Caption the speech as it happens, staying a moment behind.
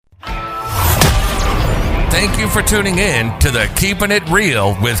Thank you for tuning in to the Keeping It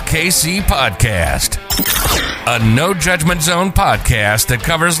Real with KC podcast, a no judgment zone podcast that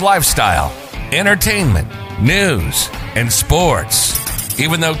covers lifestyle, entertainment, news, and sports.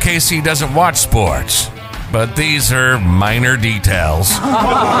 Even though KC doesn't watch sports, but these are minor details.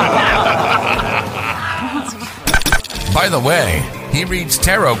 By the way, he reads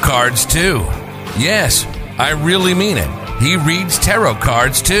tarot cards too. Yes, I really mean it. He reads tarot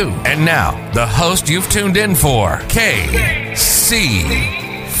cards too. And now, the host you've tuned in for, KC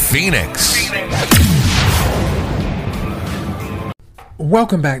Phoenix.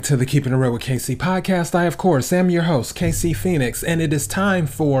 Welcome back to the Keeping It Real with KC podcast. I, of course, am your host, KC Phoenix, and it is time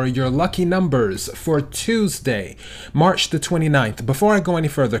for your lucky numbers for Tuesday, March the 29th. Before I go any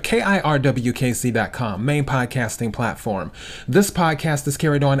further, KIRWKC.com, main podcasting platform. This podcast is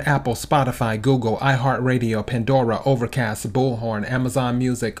carried on Apple, Spotify, Google, iHeartRadio, Pandora, Overcast, Bullhorn, Amazon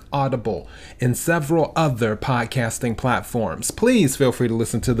Music, Audible, and several other podcasting platforms. Please feel free to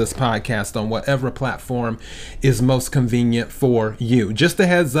listen to this podcast on whatever platform is most convenient for you. Just a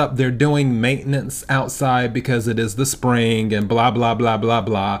heads up, they're doing maintenance outside because it is the spring and blah, blah, blah, blah,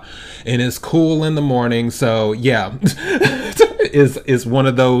 blah. And it's cool in the morning. So yeah, is one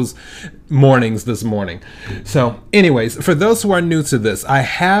of those mornings this morning. So anyways, for those who are new to this, I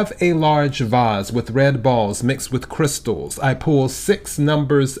have a large vase with red balls mixed with crystals. I pull 6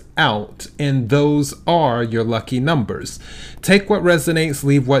 numbers out, and those are your lucky numbers. Take what resonates,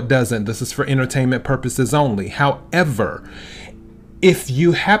 leave what doesn't. This is for entertainment purposes only. However, if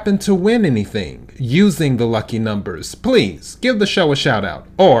you happen to win anything using the lucky numbers, please give the show a shout out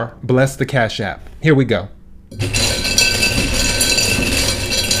or bless the Cash App. Here we go.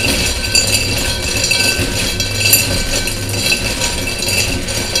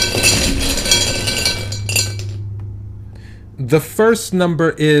 The first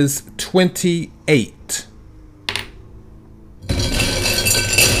number is 28.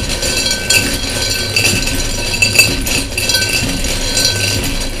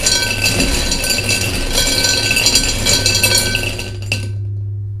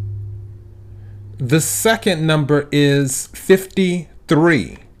 The second number is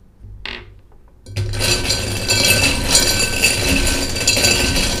 53.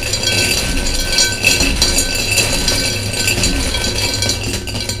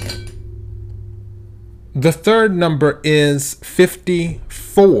 The third number is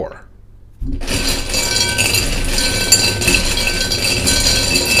 54.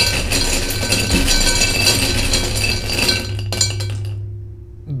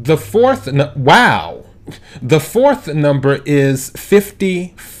 The fourth number is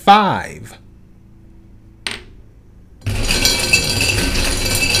 55.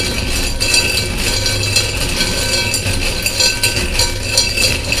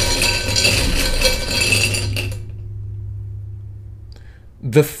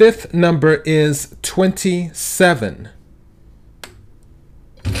 The fifth number is 27.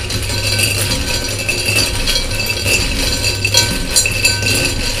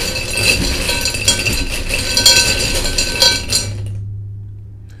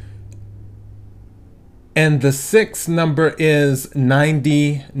 And the sixth number is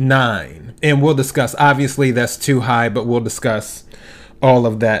 99. And we'll discuss, obviously that's too high, but we'll discuss all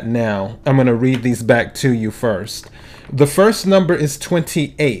of that now. I'm going to read these back to you first. The first number is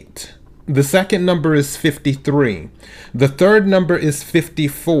 28. The second number is 53. The third number is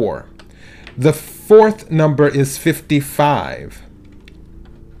 54. The fourth number is 55.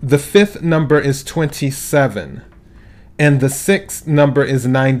 The fifth number is 27. And the sixth number is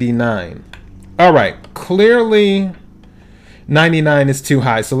 99. All right, clearly 99 is too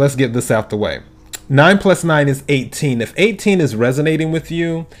high, so let's get this out the way. 9 plus 9 is 18. If 18 is resonating with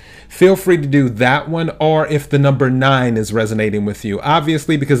you, feel free to do that one, or if the number 9 is resonating with you.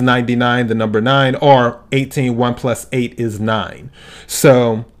 Obviously, because 99, the number 9, or 18, 1 plus 8 is 9.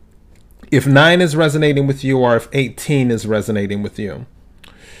 So if 9 is resonating with you, or if 18 is resonating with you.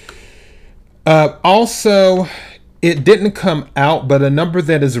 Also, it didn't come out, but a number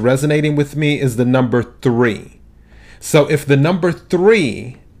that is resonating with me is the number 3. So if the number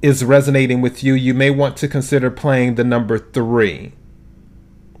 3 is resonating with you, you may want to consider playing the number 3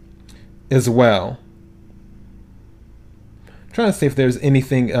 as well. I'm trying to see if there's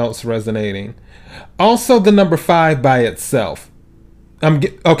anything else resonating. Also, the number 5 by itself.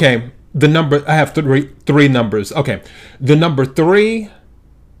 Okay, the number, I have three numbers. Okay, the number 3,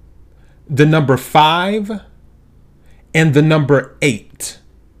 the number 5, and the number 8.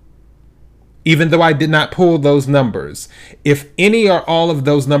 Even though I did not pull those numbers, if any or all of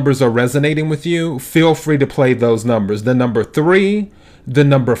those numbers are resonating with you, feel free to play those numbers. The number 3, the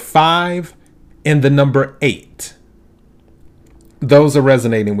number 5, and the number 8. Those are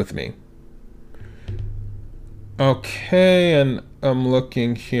resonating with me. Okay, and I'm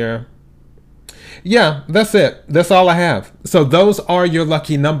looking here. Yeah, that's it. That's all I have. So those are your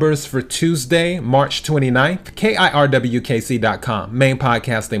lucky numbers for Tuesday, March 29th. KIRWKC.com, main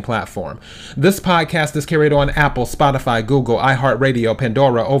podcasting platform. This podcast is carried on Apple, Spotify, Google, iHeartRadio,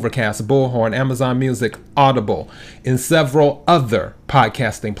 Pandora, Overcast, Bullhorn, Amazon Music, Audible, and several other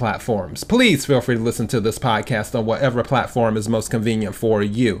podcasting platforms. Please feel free to listen to this podcast on whatever platform is most convenient for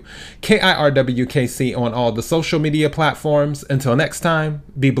you. KIRWKC on all the social media platforms. Until next time,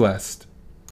 be blessed.